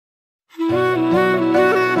Ostavi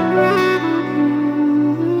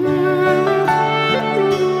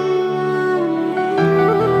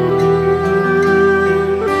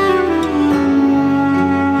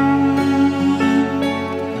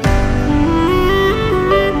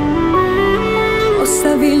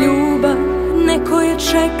ljubav, neko je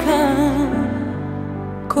čeka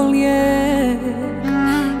ko lijek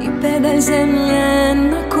i pedalj zemlje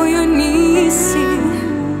na kojoj nisi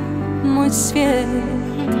moj svijet.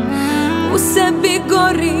 U sebi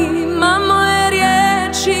gorim, a moje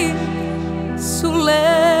riječi su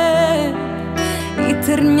led i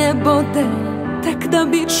trnje bode tek da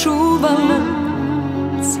bi čuvala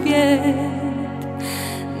cvijet.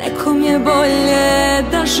 Nekom je bolje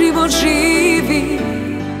da život živi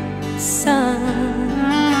sam.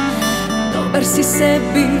 Dobar si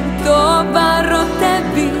sebi, dobar o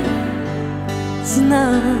tebi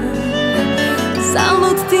znam.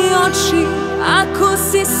 Zalud ti oči ako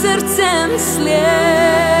si srcem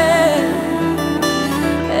slijep.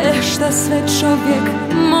 Šta sve čovjek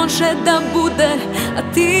može da bude,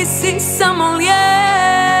 a ti si samo lijep.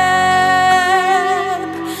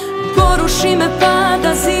 Poruši me pa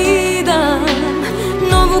da zidam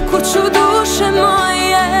novu kuću duše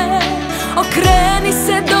moje. Okreni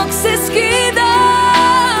se dok se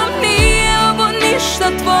skidam, nije ovo ništa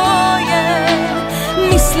tvoje.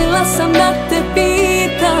 Mislila sam da te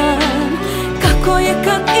pitam kako je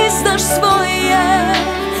kad izdaš svoje.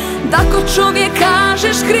 Da ko čovjek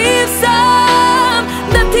kažeš kriv sam,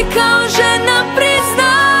 da ti kao žena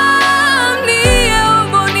priznam. Nije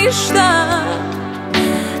ovo ništa,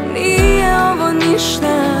 nije ovo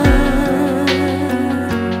ništa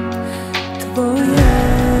tvoje.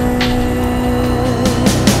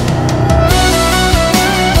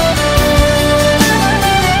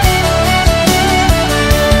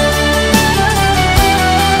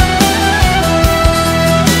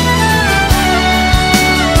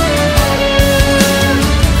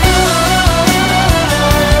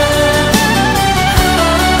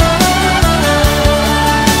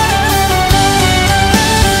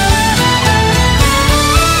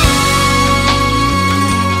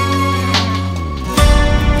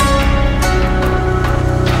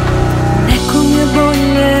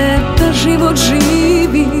 Život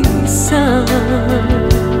živi sam.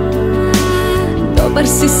 Dobar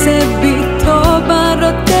si sebi, dobar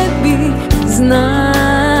o tebi znam.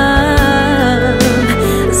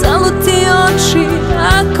 Zaluti oči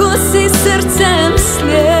ako si srcem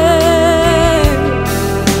slijep.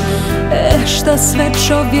 Šta sve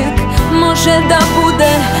čovjek može da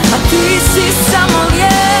bude, a ti si samo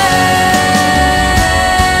lijep.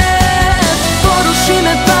 Poruši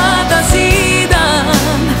me pa da zidam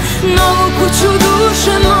novu kuću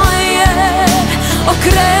duše moje.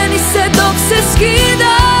 Okreni se dok se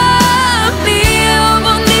skidam, nije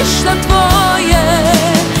ovo ništa tvoje.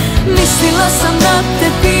 Mislila sam da te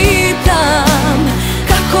pitam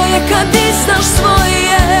kako je kad izdaš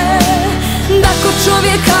svoje. Da ko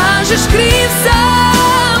čovjek kažeš kriv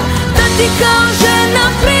sam, da ti kao žena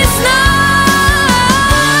priznam.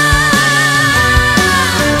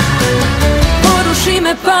 Poruši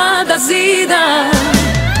me pa da zidam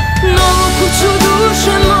novu kuću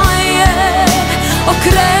duše moje.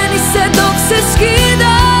 Okreni se dok se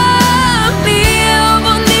skidam, nije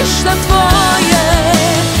ovo ništa tvoje.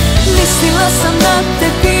 Mislila sam da te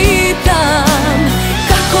pitam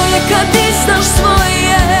kako je kad izdaš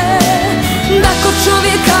svoje. Da ko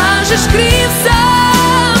čovjek kažeš kriv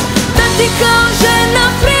sam, da ti kao žena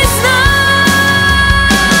priznam.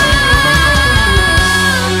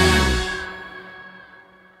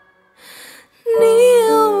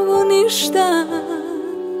 Nije ovo ništa,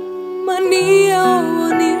 ma nije ovo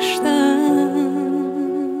ništa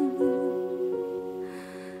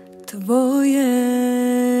tvoje.